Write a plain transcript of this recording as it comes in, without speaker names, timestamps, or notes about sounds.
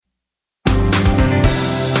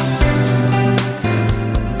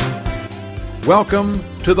Welcome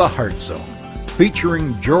to the Heart Zone,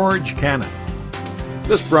 featuring George Cannon.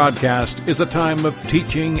 This broadcast is a time of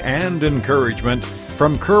teaching and encouragement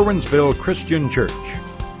from Curwensville Christian Church.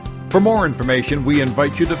 For more information, we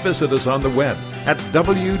invite you to visit us on the web at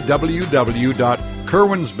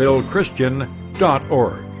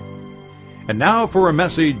www.curwensvillechristian.org. And now for a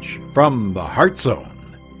message from the Heart Zone.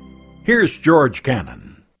 Here's George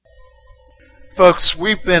Cannon. Folks,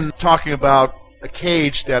 we've been talking about a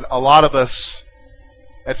cage that a lot of us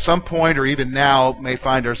at some point or even now may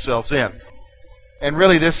find ourselves in. And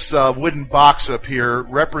really this wooden box up here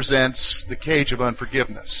represents the cage of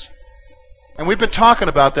unforgiveness. And we've been talking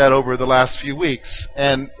about that over the last few weeks.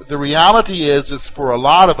 And the reality is for a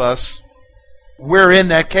lot of us, we're in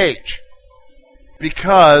that cage.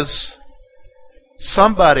 Because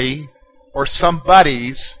somebody or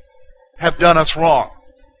somebodies have done us wrong.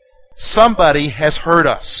 Somebody has hurt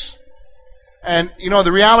us. And, you know,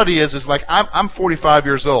 the reality is like I'm 45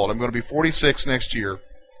 years old. I'm going to be 46 next year.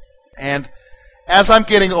 And as I'm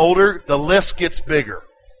getting older, the list gets bigger.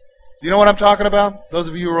 You know what I'm talking about? Those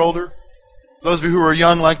of you who are older? Those of you who are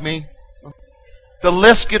young like me? The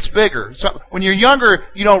list gets bigger. So when you're younger,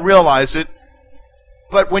 you don't realize it.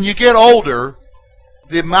 But when you get older,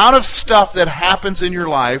 the amount of stuff that happens in your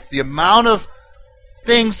life, the amount of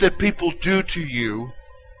things that people do to you,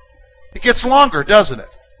 it gets longer, doesn't it?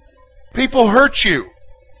 People hurt you.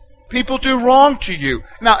 People do wrong to you.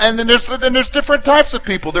 Now, and then there's different types of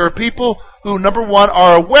people. There are people who, number one,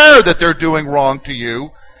 are aware that they're doing wrong to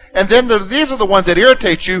you. And then these are the ones that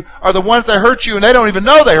irritate you, are the ones that hurt you, and they don't even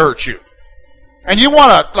know they hurt you. And you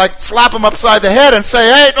want to, like, slap them upside the head and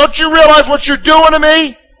say, hey, don't you realize what you're doing to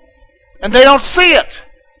me? And they don't see it.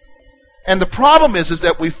 And the problem is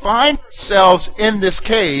that we find ourselves in this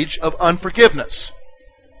cage of unforgiveness.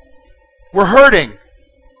 We're hurting.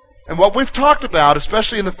 And what we've talked about,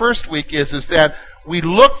 especially in the first week, is that we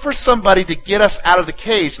look for somebody to get us out of the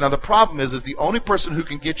cage. Now, the problem is the only person who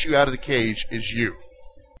can get you out of the cage is you.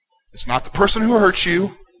 It's not the person who hurts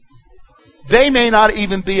you. They may not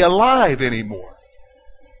even be alive anymore.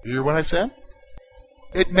 You hear what I said?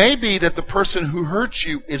 It may be that the person who hurts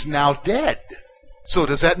you is now dead. So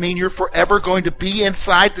does that mean you're forever going to be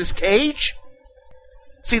inside this cage?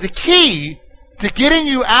 See, the key to getting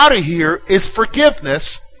you out of here is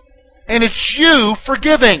forgiveness. And it's you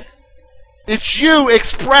forgiving. It's you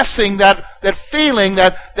expressing that feeling,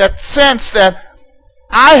 that sense that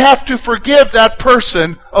I have to forgive that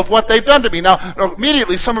person of what they've done to me. Now,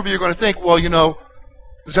 immediately some of you are going to think, well, you know,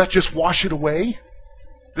 does that just wash it away?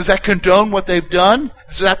 Does that condone what they've done?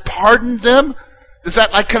 Does that pardon them? Is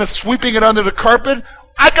that like kind of sweeping it under the carpet?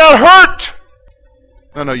 I got hurt!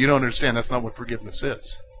 No, you don't understand. That's not what forgiveness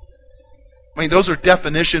is. I mean, those are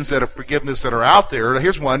definitions of forgiveness that are out there.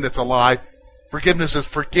 Here's one that's a lie. Forgiveness is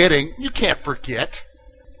forgetting. You can't forget.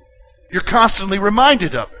 You're constantly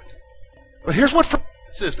reminded of it. But here's what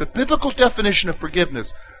forgiveness is. The biblical definition of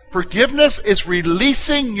forgiveness. Forgiveness is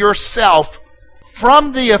releasing yourself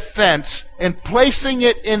from the offense and placing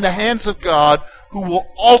it in the hands of God, who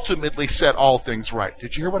will ultimately set all things right.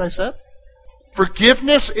 Did you hear what I said?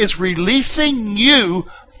 Forgiveness is releasing you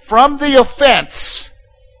from the offense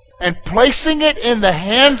and placing it in the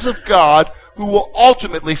hands of God, who will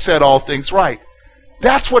ultimately set all things right.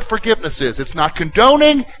 That's what forgiveness is. It's not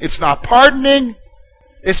condoning. It's not pardoning.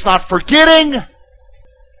 It's not forgetting.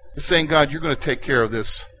 It's saying, God, you're going to take care of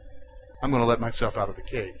this. I'm going to let myself out of the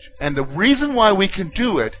cage. And the reason why we can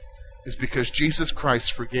do it is because Jesus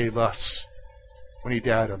Christ forgave us when he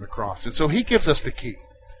died on the cross. And so he gives us the key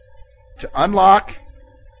to unlock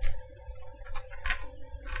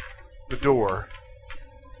the door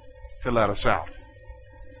to let us out.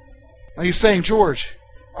 Now you're saying, George,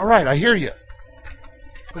 all right, I hear you.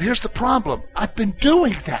 But here's the problem. I've been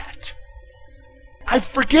doing that. I've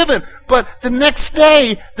forgiven. But the next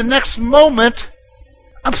day, the next moment,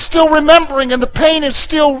 I'm still remembering and the pain is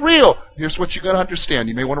still real. Here's what you got to understand.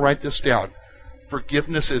 You may want to write this down.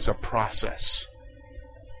 Forgiveness is a process.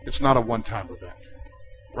 It's not a one-time event.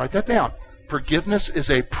 Write that down. Forgiveness is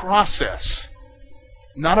a process,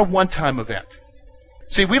 not a one-time event.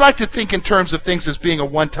 See, we like to think in terms of things as being a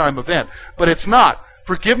one-time event, but it's not.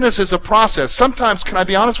 Forgiveness is a process. Sometimes, can I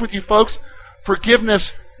be honest with you folks?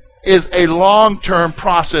 Forgiveness is a long-term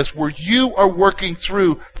process where you are working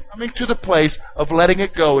through coming to the place of letting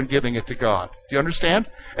it go and giving it to God. Do you understand?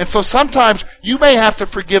 And so sometimes you may have to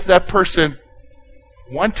forgive that person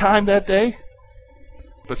one time that day,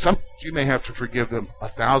 but sometimes you may have to forgive them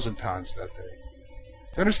 1,000 times that day.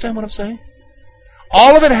 Do you understand what I'm saying?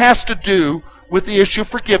 All of it has to do with the issue of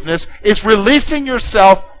forgiveness is releasing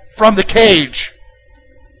yourself from the cage.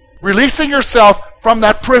 Releasing yourself from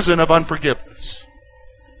that prison of unforgiveness.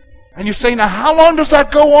 And you say, now how long does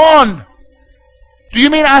that go on? Do you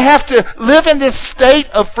mean I have to live in this state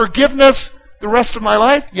of forgiveness the rest of my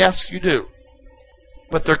life? Yes, you do.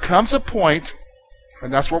 But there comes a point,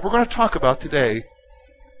 and that's what we're going to talk about today,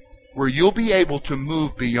 where you'll be able to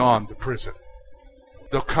move beyond the prison.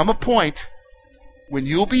 There'll come a point when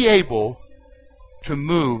you'll be able to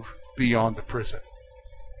move beyond the prison.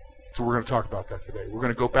 So we're going to talk about that today. We're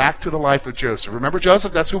going to go back to the life of Joseph. Remember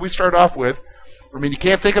Joseph? That's who we start off with. I mean, you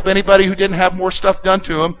can't think of anybody who didn't have more stuff done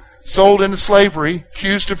to him, sold into slavery,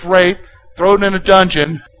 accused of rape, thrown in a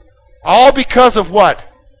dungeon, all because of what?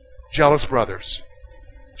 Jealous brothers.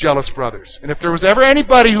 Jealous brothers. And if there was ever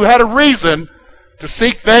anybody who had a reason to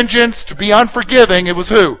seek vengeance, to be unforgiving, it was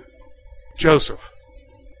who? Joseph.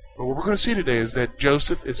 But what we're going to see today is that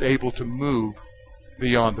Joseph is able to move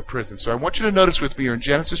beyond the prison. So I want you to notice with me here in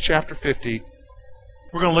Genesis chapter 50,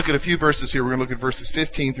 we're going to look at a few verses here. We're going to look at verses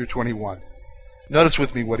 15 through 21. Notice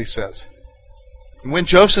with me what he says. And when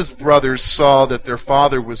Joseph's brothers saw that their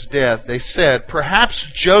father was dead, they said, perhaps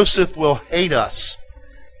Joseph will hate us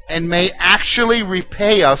and may actually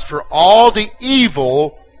repay us for all the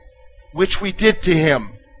evil which we did to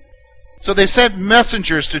him. So they sent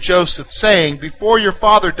messengers to Joseph, saying, before your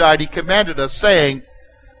father died, he commanded us, saying,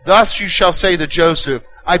 thus you shall say to Joseph,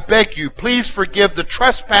 I beg you, please forgive the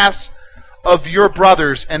trespass of your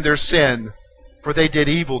brothers and their sin, for they did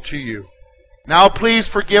evil to you. Now please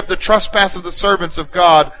forgive the trespass of the servants of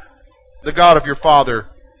God, the God of your father.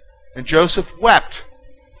 And Joseph wept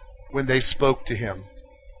when they spoke to him.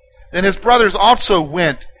 Then his brothers also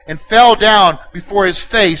went and fell down before his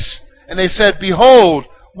face, and they said, behold,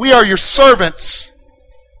 we are your servants.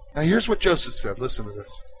 Now here's what Joseph said. Listen to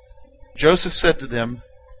this. Joseph said to them,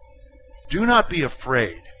 do not be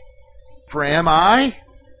afraid, for am I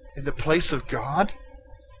in the place of God?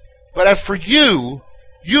 But as for you,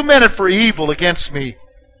 you meant it for evil against me,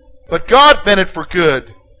 but God meant it for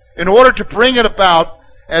good, in order to bring it about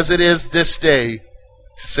as it is this day,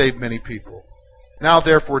 to save many people. Now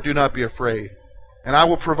therefore do not be afraid, and I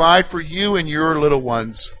will provide for you and your little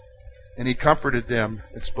ones. And he comforted them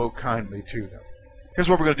and spoke kindly to them. Here's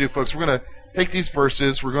what we're going to do, folks. We're going to take these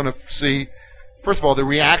verses. We're going to see, first of all, the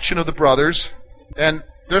reaction of the brothers. And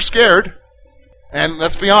they're scared. And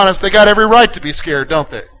let's be honest, they got every right to be scared, don't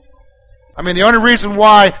they? I mean, the only reason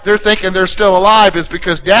why they're thinking they're still alive is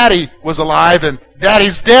because Daddy was alive and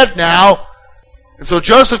Daddy's dead now. And so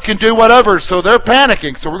Joseph can do whatever, so they're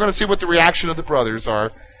panicking. So we're going to see what the reaction of the brothers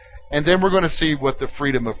are. And then we're going to see what the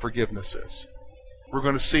freedom of forgiveness is. We're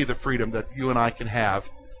going to see the freedom that you and I can have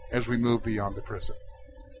as we move beyond the prison.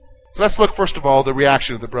 So let's look, first of all, the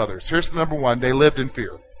reaction of the brothers. Here's the number one. They lived in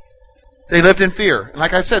fear. They lived in fear. And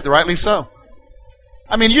like I said, rightly so.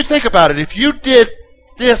 I mean, you think about it. If you did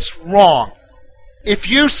this wrong, if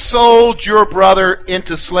you sold your brother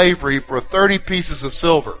into slavery for 30 pieces of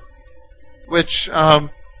silver, which,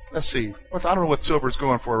 let's see, I don't know what silver is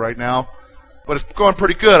going for right now, but it's going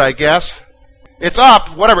pretty good, I guess. It's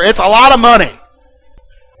up, whatever. It's a lot of money.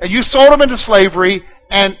 And you sold him into slavery,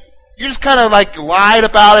 and you just kind of like lied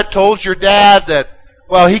about it, told your dad that,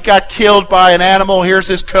 well, he got killed by an animal, here's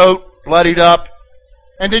his coat, bloodied up.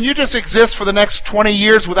 And then you just exist for the next 20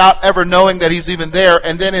 years without ever knowing that he's even there.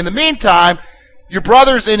 And then in the meantime, your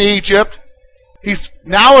brother's in Egypt. He's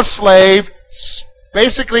now a slave,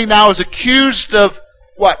 basically now is accused of,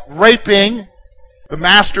 raping the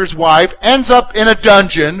master's wife, ends up in a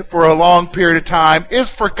dungeon for a long period of time, is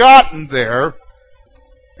forgotten there.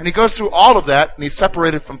 And he goes through all of that, and he's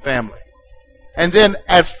separated from family. And then,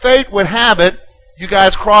 as fate would have it, you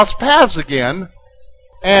guys cross paths again,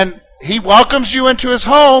 and he welcomes you into his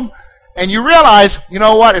home, and you realize, you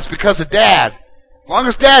know what, it's because of Dad. As long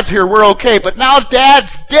as Dad's here, we're okay, but now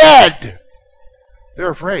Dad's dead. They're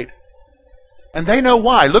afraid. And they know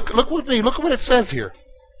why. Look with me, look at what it says here.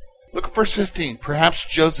 Look at verse 15. Perhaps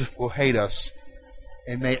Joseph will hate us,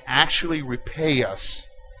 and may actually repay us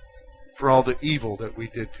for all the evil that we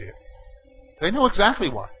did to him. They know exactly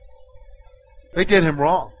why. They did him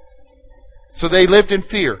wrong. So they lived in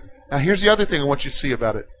fear. Now here's the other thing I want you to see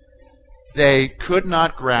about it. They could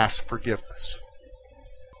not grasp forgiveness.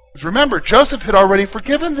 Because remember, Joseph had already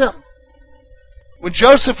forgiven them. When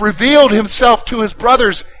Joseph revealed himself to his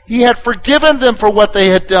brothers, he had forgiven them for what they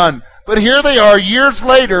had done. But here they are years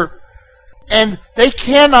later, and they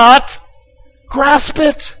cannot grasp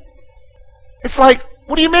it. It's like,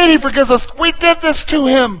 what do you mean he forgives us? We did this to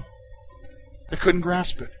him. They couldn't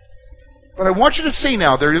grasp it. But I want you to see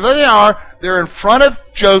now, there they are. They're in front of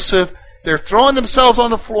Joseph. They're throwing themselves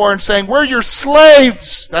on the floor and saying, we're your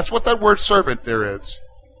slaves. That's what that word servant there is.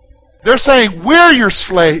 They're saying, we're your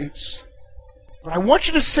slaves. But I want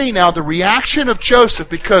you to see now the reaction of Joseph,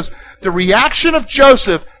 because the reaction of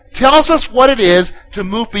Joseph tells us what it is to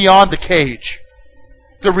move beyond the cage.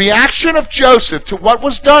 The reaction of Joseph to what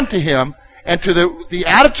was done to him and to the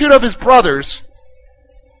attitude of his brothers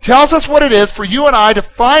tells us what it is for you and I to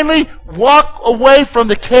finally walk away from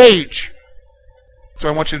the cage. So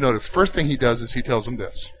I want you to notice, first thing he does is he tells them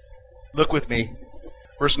this. Look with me,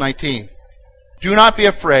 verse 19. Do not be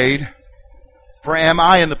afraid, for am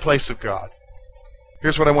I in the place of God?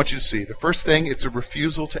 Here's what I want you to see. The first thing, it's a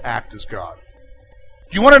refusal to act as God.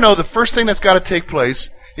 You want to know the first thing that's got to take place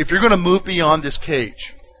if you're going to move beyond this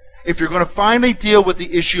cage, if you're going to finally deal with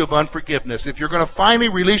the issue of unforgiveness, if you're going to finally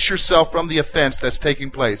release yourself from the offense that's taking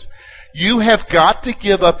place, you have got to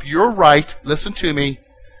give up your right, listen to me,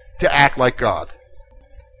 to act like God.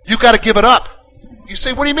 You've got to give it up. You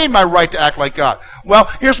say, what do you mean my right to act like God? Well,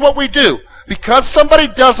 here's what we do. Because somebody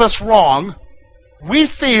does us wrong, we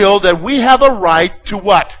feel that we have a right to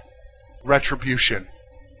what? Retribution.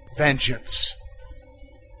 Vengeance.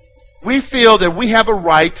 We feel that we have a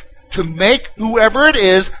right to make whoever it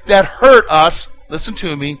is that hurt us, listen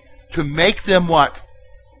to me, to make them what?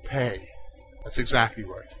 Pay. That's exactly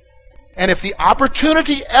right. And if the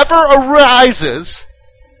opportunity ever arises,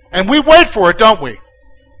 and we wait for it, don't we?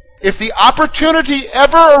 If the opportunity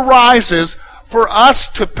ever arises for us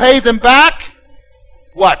to pay them back,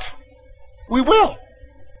 what? We will.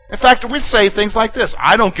 In fact, we say things like this,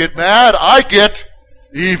 I don't get mad, I get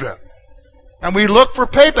even. And we look for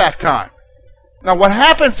payback time. Now what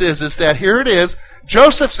happens is that here it is,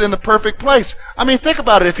 Joseph's in the perfect place. I mean, think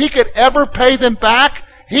about it. If he could ever pay them back,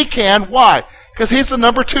 he can. Why? Because he's the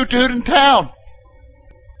number 2 dude in town.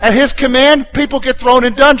 At his command, people get thrown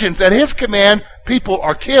in dungeons. At his command, people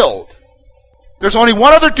are killed. There's only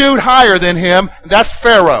one other dude higher than him, and that's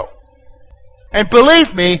Pharaoh. And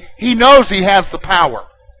believe me, he knows he has the power.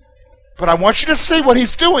 But I want you to see what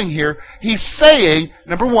he's doing here. He's saying,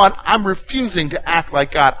 number one, I'm refusing to act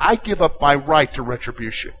like God. I give up my right to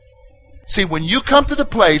retribution. See, when you come to the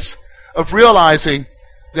place of realizing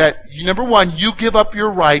that, number one, you give up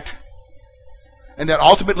your right, and that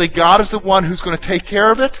ultimately God is the one who's going to take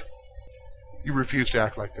care of it, you refuse to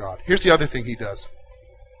act like God. Here's the other thing he does.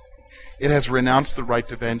 It has renounced the right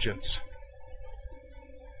to vengeance.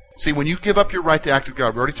 See, when you give up your right to act as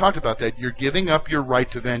God, we already talked about that, you're giving up your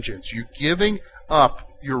right to vengeance. You're giving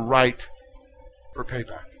up your right for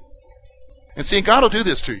payback. And see, God will do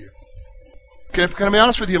this to you. Can I be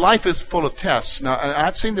honest with you? Life is full of tests. Now,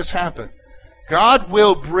 I've seen this happen. God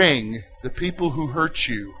will bring the people who hurt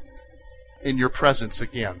you in your presence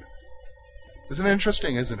again. Isn't it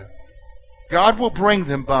interesting, isn't it? God will bring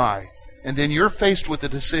them by, and then you're faced with a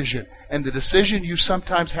decision. And the decision you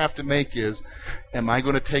sometimes have to make is, am I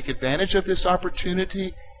going to take advantage of this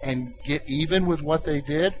opportunity and get even with what they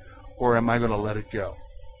did, or am I going to let it go?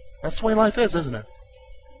 That's the way life is, isn't it?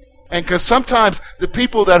 And because sometimes the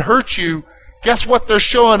people that hurt you, guess what they're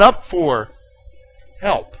showing up for?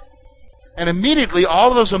 Help. And immediately all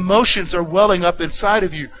of those emotions are welling up inside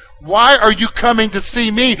of you. Why are you coming to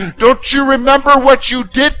see me? Don't you remember what you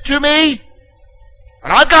did to me?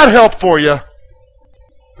 And I've got help for you.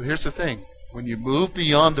 But here's the thing. When you move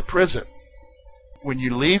beyond the prison, when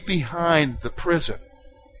you leave behind the prison,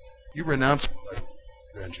 you renounce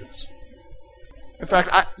vengeance. In fact,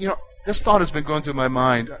 this thought has been going through my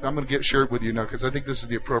mind. I'm going to share it with you now because I think this is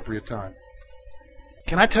the appropriate time.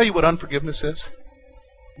 Can I tell you what unforgiveness is?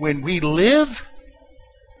 When we live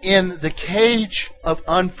in the cage of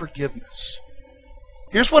unforgiveness.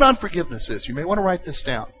 Here's what unforgiveness is. You may want to write this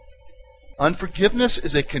down. Unforgiveness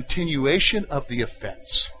is a continuation of the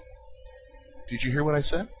offense. Did you hear what I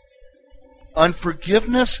said?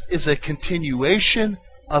 Unforgiveness is a continuation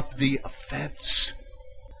of the offense.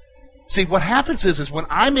 See, what happens is when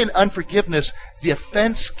I'm in unforgiveness, the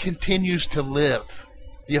offense continues to live.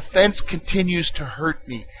 The offense continues to hurt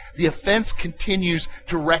me. The offense continues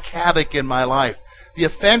to wreak havoc in my life. The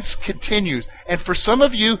offense continues. And for some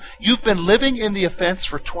of you, you've been living in the offense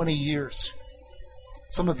for 20 years.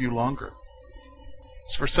 Some of you longer.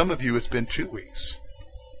 For some of you, it's been 2 weeks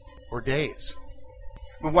or days.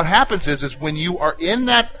 But what happens is when you are in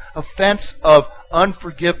that offense of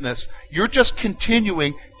unforgiveness, you're just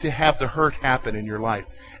continuing to have the hurt happen in your life.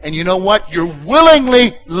 And you know what? You're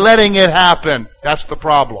willingly letting it happen. That's the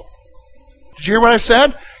problem. Did you hear what I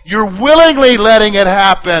said? You're willingly letting it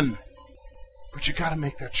happen. But you got to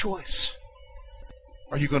make that choice.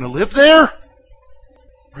 Are you going to live there? Or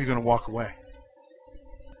are you going to walk away?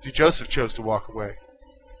 See, Joseph chose to walk away.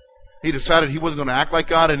 He decided he wasn't going to act like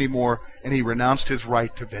God anymore, and he renounced his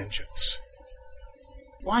right to vengeance.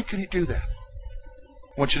 Why could he do that?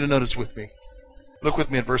 I want you to notice with me. Look with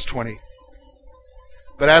me at verse 20.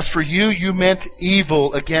 But as for you, you meant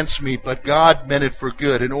evil against me, but God meant it for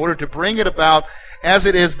good, in order to bring it about as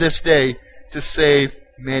it is this day, to save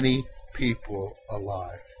many people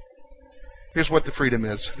alive. Here's what the freedom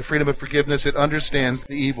is. The freedom of forgiveness, it understands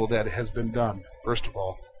the evil that has been done, first of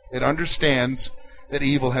all. It understands that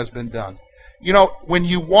evil has been done. You know, when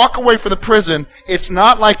you walk away from the prison, it's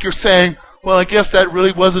not like you're saying, well, I guess that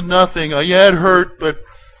really wasn't nothing. Yeah, it hurt, but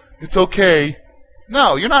it's okay.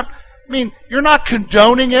 No, you're not. I mean, you're not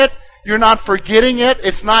condoning it. You're not forgetting it.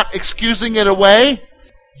 It's not excusing it away.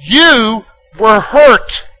 You were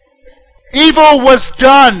hurt. Evil was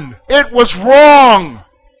done. It was wrong.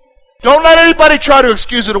 Don't let anybody try to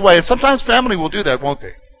excuse it away. And sometimes family will do that, won't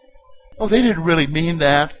they? Oh, they didn't really mean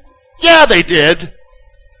that. Yeah, they did.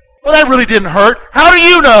 Well, that really didn't hurt. How do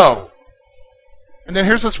you know? And then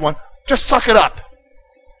here's this one. Just suck it up.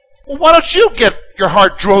 Well, why don't you get your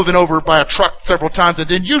heart driven over by a truck several times and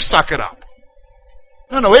then you suck it up?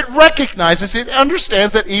 No, it recognizes, it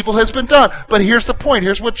understands that evil has been done. But here's the point.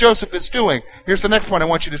 Here's what Joseph is doing. Here's the next point I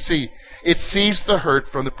want you to see. It sees the hurt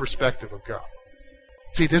from the perspective of God.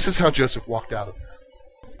 See, this is how Joseph walked out of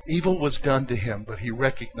there. Evil was done to him, but he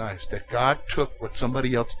recognized that God took what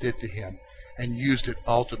somebody else did to him and used it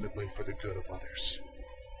ultimately for the good of others.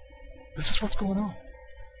 This is what's going on.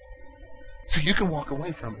 So you can walk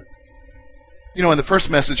away from it. You know, in the first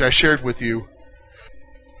message I shared with you,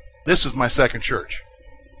 this is my second church.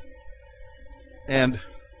 And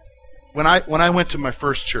when I went to my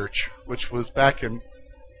first church, which was back in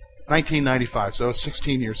 1995, so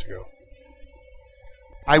 16 years ago,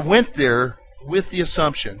 I went there with the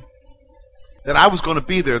assumption that I was going to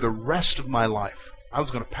be there the rest of my life. I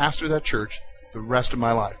was going to pastor that church the rest of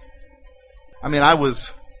my life. I mean, I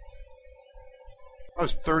was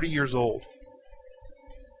 30 years old.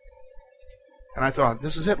 And I thought,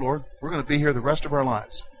 this is it, Lord. We're going to be here the rest of our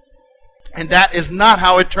lives. And that is not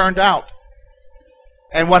how it turned out.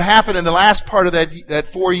 And what happened in the last part of that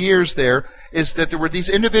 4 years there is that there were these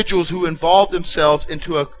individuals who involved themselves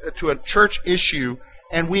into a church issue,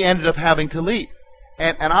 and we ended up having to leave.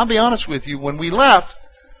 And I'll be honest with you, when we left,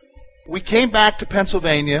 we came back to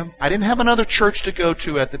Pennsylvania. I didn't have another church to go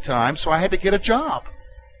to at the time, so I had to get a job.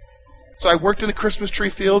 So I worked in the Christmas tree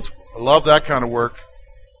fields. I love that kind of work.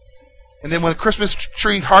 And then when the Christmas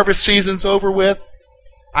tree harvest season's over with,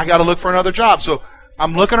 I got to look for another job. So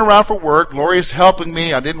I'm looking around for work. Lori's helping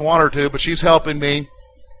me. I didn't want her to, but she's helping me.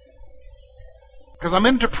 Because I'm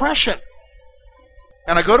in depression.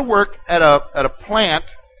 And I go to work at a plant.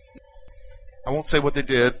 I won't say what they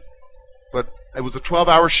did, but it was a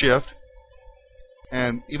 12-hour shift.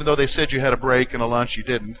 And even though they said you had a break and a lunch, you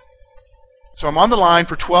didn't. So I'm on the line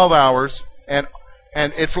for 12 hours, and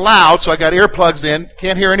it's loud, so I got earplugs in.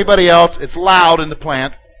 Can't hear anybody else. It's loud in the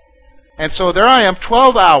plant. And so there I am,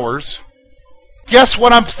 12 hours. Guess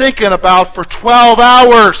what I'm thinking about for 12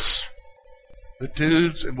 hours? The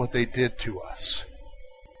dudes and what they did to us.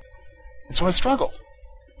 And so I struggled.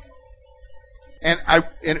 And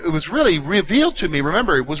it was really revealed to me.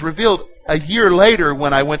 Remember, it was revealed a year later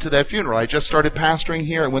when I went to that funeral. I just started pastoring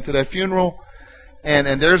here. I went to that funeral.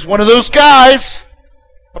 And there's one of those guys,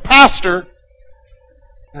 a pastor.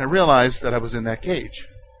 And I realized that I was in that cage.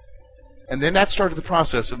 And then that started the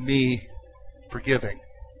process of me forgiving.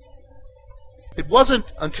 It wasn't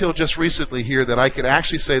until just recently here that I could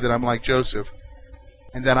actually say that I'm like Joseph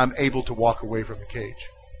and that I'm able to walk away from the cage.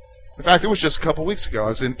 In fact, it was just a couple weeks ago. I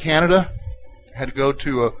was in Canada. I had to go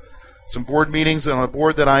to some board meetings on a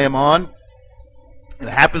board that I am on. And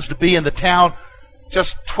it happens to be in the town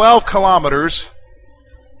just 12 kilometers,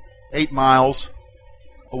 8 miles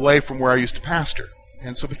away from where I used to pastor.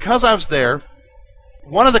 And so because I was there,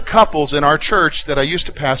 one of the couples in our church that I used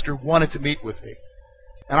to pastor wanted to meet with me.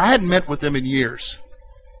 And I hadn't met with them in years.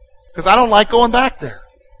 Because I don't like going back there.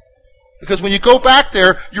 Because when you go back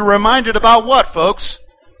there, you're reminded about what, folks?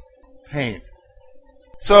 Pain.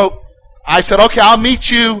 So I said, okay, I'll meet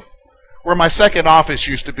you where my second office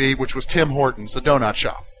used to be, which was Tim Hortons, the donut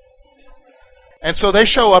shop. And so they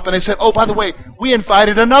show up and they said, oh, by the way, we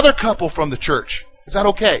invited another couple from the church. Is that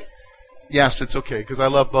okay? Yes, it's okay, because I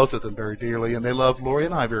love both of them very dearly, and they love Lori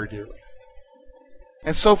and I very dearly.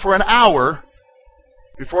 And so for an hour,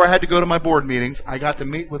 before I had to go to my board meetings, I got to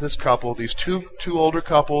meet with this couple, these two older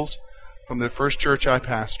couples from the first church I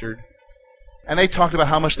pastored. And they talked about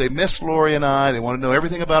how much they missed Lori and I. They wanted to know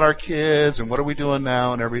everything about our kids and what are we doing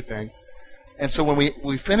now and everything. And so when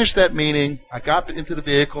we finished that meeting, I got into the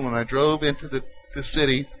vehicle and I drove into the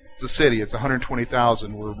city. It's a city. It's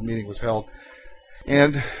 120,000 where the meeting was held.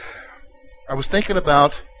 And I was thinking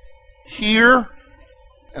about here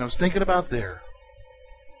and I was thinking about there.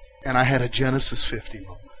 And I had a Genesis 50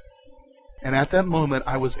 moment. And at that moment,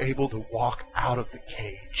 I was able to walk out of the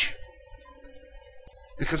cage.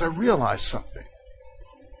 Because I realized something.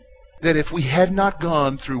 That if we had not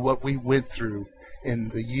gone through what we went through in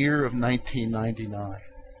the year of 1999,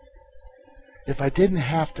 if I didn't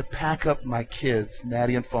have to pack up my kids,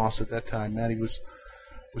 Maddie and Foss at that time, Maddie was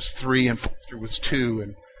 3 and Foster was 2,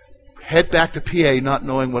 and head back to PA not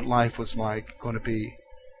knowing what life was like going to be,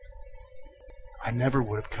 I never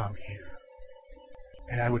would have come here.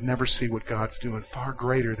 And I would never see what God's doing far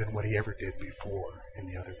greater than what he ever did before in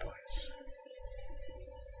the other place.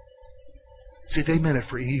 See, they meant it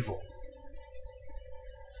for evil.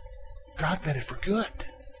 God meant it for good.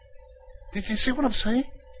 Did you see what I'm saying?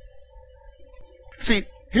 See,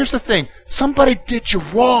 here's the thing. Somebody did you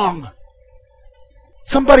wrong.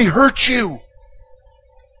 Somebody hurt you.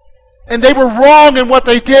 And they were wrong in what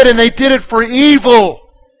they did, and they did it for evil.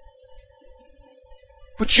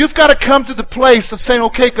 But you've got to come to the place of saying,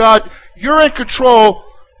 okay, God, you're in control.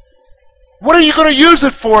 What are you going to use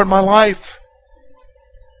it for in my life?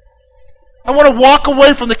 I want to walk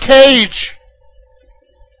away from the cage.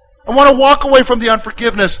 I want to walk away from the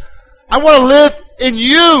unforgiveness. I want to live in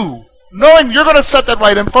you, knowing you're going to set that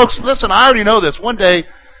right. And folks, listen, I already know this. One day,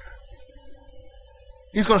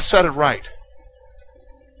 he's going to set it right.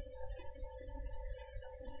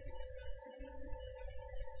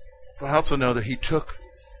 But I also know that he took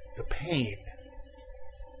the pain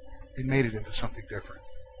and made it into something different.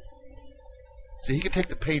 See, he can take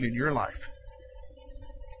the pain in your life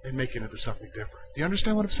and make it into something different. Do you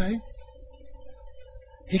understand what I'm saying?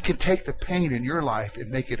 He can take the pain in your life and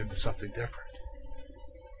make it into something different.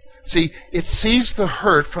 See, it sees the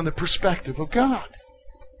hurt from the perspective of God.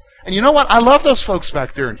 And you know what? I love those folks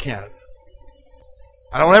back there in Canada.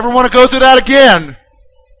 I don't ever want to go through that again,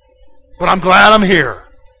 but I'm glad I'm here.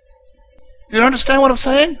 You understand what I'm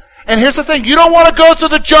saying? And here's the thing. You don't want to go through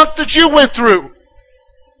the junk that you went through.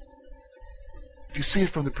 If you see it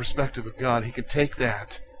from the perspective of God, he can take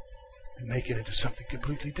that and make it into something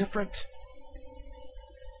completely different.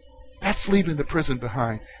 That's leaving the prison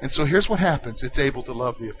behind. And so here's what happens. It's able to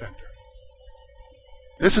love the offender.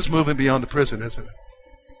 This is moving beyond the prison, isn't it?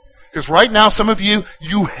 Because right now, some of you,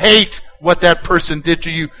 you hate what that person did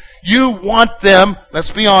to you. You want them,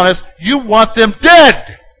 let's be honest, you want them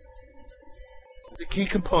dead. The key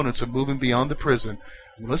components of moving beyond the prison,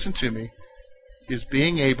 and listen to me, is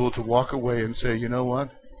being able to walk away and say, you know what?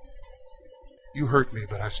 You hurt me,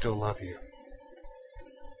 but I still love you.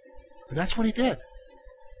 And that's what he did.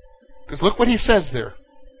 Because look what he says there.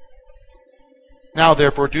 Now,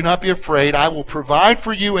 therefore, do not be afraid. I will provide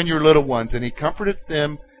for you and your little ones. And he comforted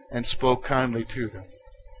them and spoke kindly to them.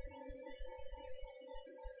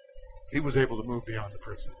 He was able to move beyond the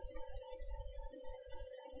prison.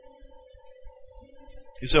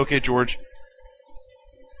 You say, okay, George,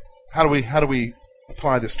 how do we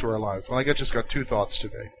apply this to our lives? Well, I just got 2 thoughts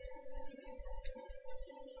today.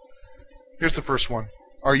 Here's the first one.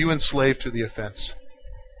 Are you enslaved to the offense?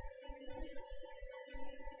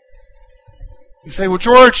 You say, well,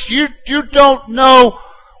 George, you don't know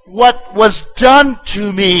what was done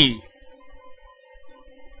to me.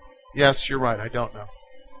 Yes, you're right. I don't know.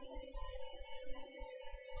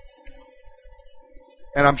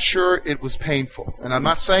 And I'm sure it was painful. And I'm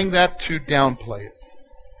not saying that to downplay it.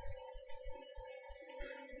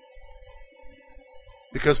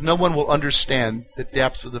 Because no one will understand the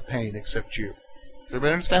depths of the pain except you. Does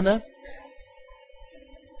everybody understand that?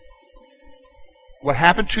 What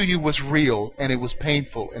happened to you was real, and it was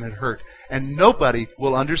painful, and it hurt. And nobody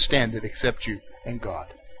will understand it except you and God.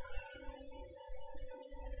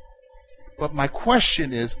 But my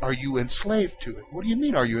question is, are you enslaved to it? What do you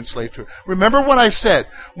mean, are you enslaved to it? Remember what I said.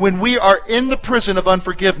 When we are in the prison of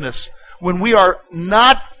unforgiveness, when we are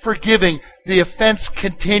not forgiving, the offense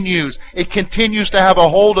continues. It continues to have a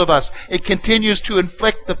hold of us. It continues to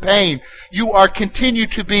inflict the pain. You are continue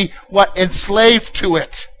to be, enslaved to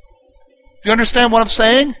it. Do you understand what I'm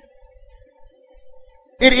saying?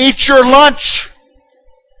 It eats your lunch.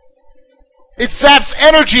 It saps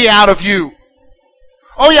energy out of you.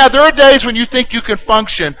 Oh yeah, there are days when you think you can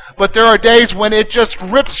function, but there are days when it just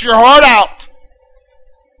rips your heart out.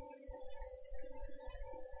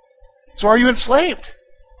 So are you enslaved?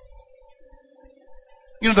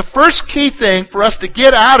 You know, the first key thing for us to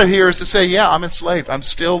get out of here is to say, yeah, I'm enslaved. I'm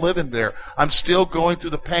still living there. I'm still going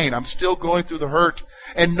through the pain. I'm still going through the hurt.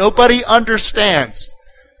 And nobody understands.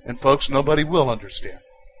 And folks, nobody will understand.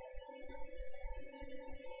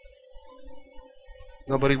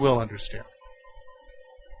 Nobody will understand.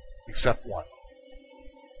 Except one.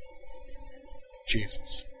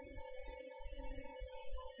 Jesus.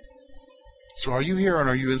 So are you here and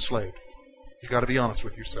are you enslaved? You've got to be honest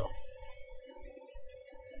with yourself.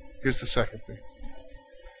 Here's the second thing.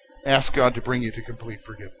 Ask God to bring you to complete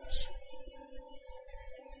forgiveness.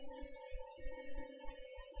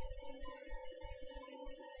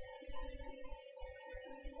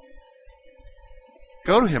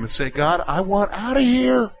 Go to Him and say, God, I want out of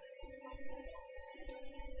here.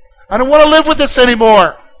 I don't want to live with this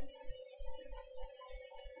anymore.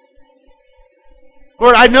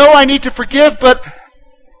 Lord, I know I need to forgive, but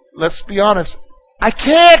let's be honest, I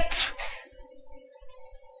can't.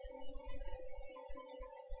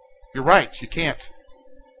 You're right, you can't.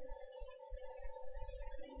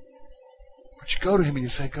 But you go to Him and you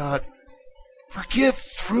say, God, forgive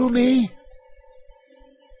through me.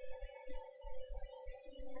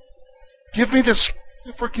 Give me this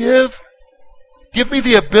to forgive. Give me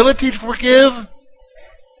the ability to forgive.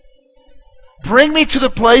 Bring me to the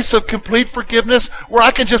place of complete forgiveness where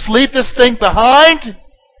I can just leave this thing behind.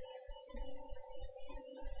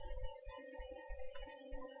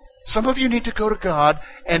 Some of you need to go to God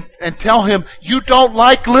and tell Him, you don't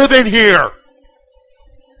like living here.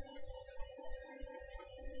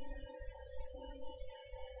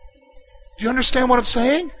 Do you understand what I'm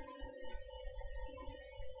saying?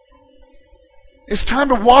 It's time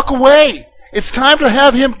to walk away. It's time to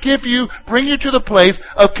have Him bring you to the place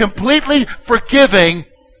of completely forgiving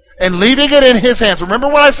and leaving it in His hands. Remember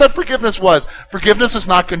what I said forgiveness was. Forgiveness is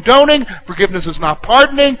not condoning. Forgiveness is not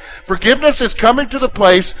pardoning. Forgiveness is coming to the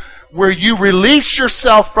place where you release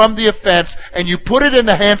yourself from the offense and you put it in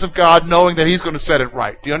the hands of God knowing that He's going to set it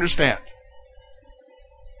right. Do you understand?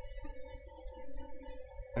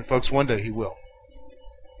 And folks, one day He will.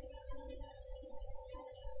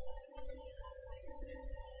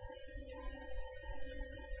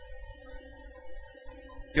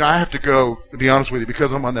 You know, I have to go, to be honest with you,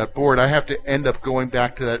 because I'm on that board, I have to end up going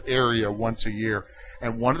back to that area once a year.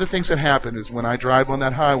 And one of the things that happen is when I drive on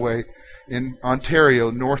that highway in Ontario,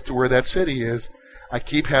 north to where that city is, I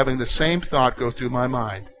keep having the same thought go through my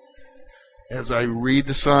mind. As I read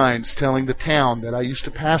the signs telling the town that I used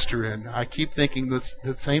to pastor in, I keep thinking the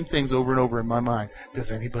same things over and over in my mind. Does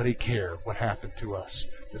anybody care what happened to us?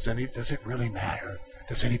 Does it really matter?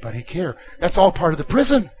 Does anybody care? That's all part of the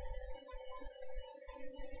prison.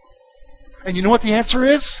 And you know what the answer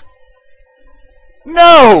is?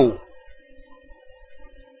 No!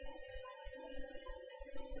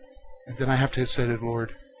 And then I have to say to the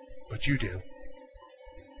Lord, but you do.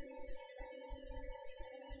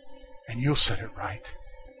 And you'll set it right.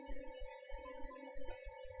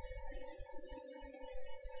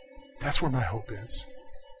 That's where my hope is.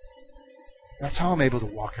 That's how I'm able to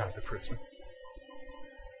walk out of the prison.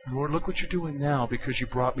 And Lord, look what you're doing now because you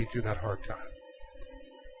brought me through that hard time.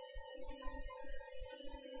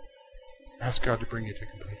 Ask God to bring you to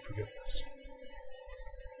complete forgiveness.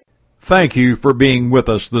 Thank you for being with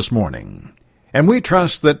us this morning. And we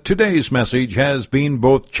trust that today's message has been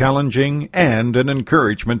both challenging and an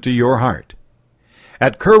encouragement to your heart.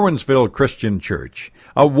 At Curwensville Christian Church,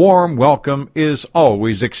 a warm welcome is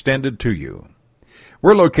always extended to you.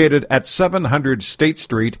 We're located at 700 State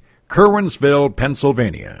Street, Curwensville,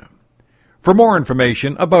 Pennsylvania. For more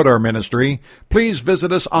information about our ministry, please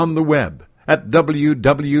visit us on the web at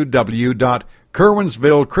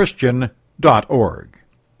www.curwensvillechristian.org.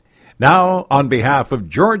 Now, on behalf of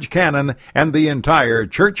George Cannon and the entire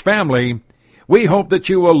church family, we hope that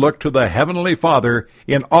you will look to the Heavenly Father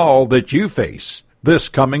in all that you face this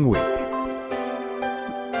coming week.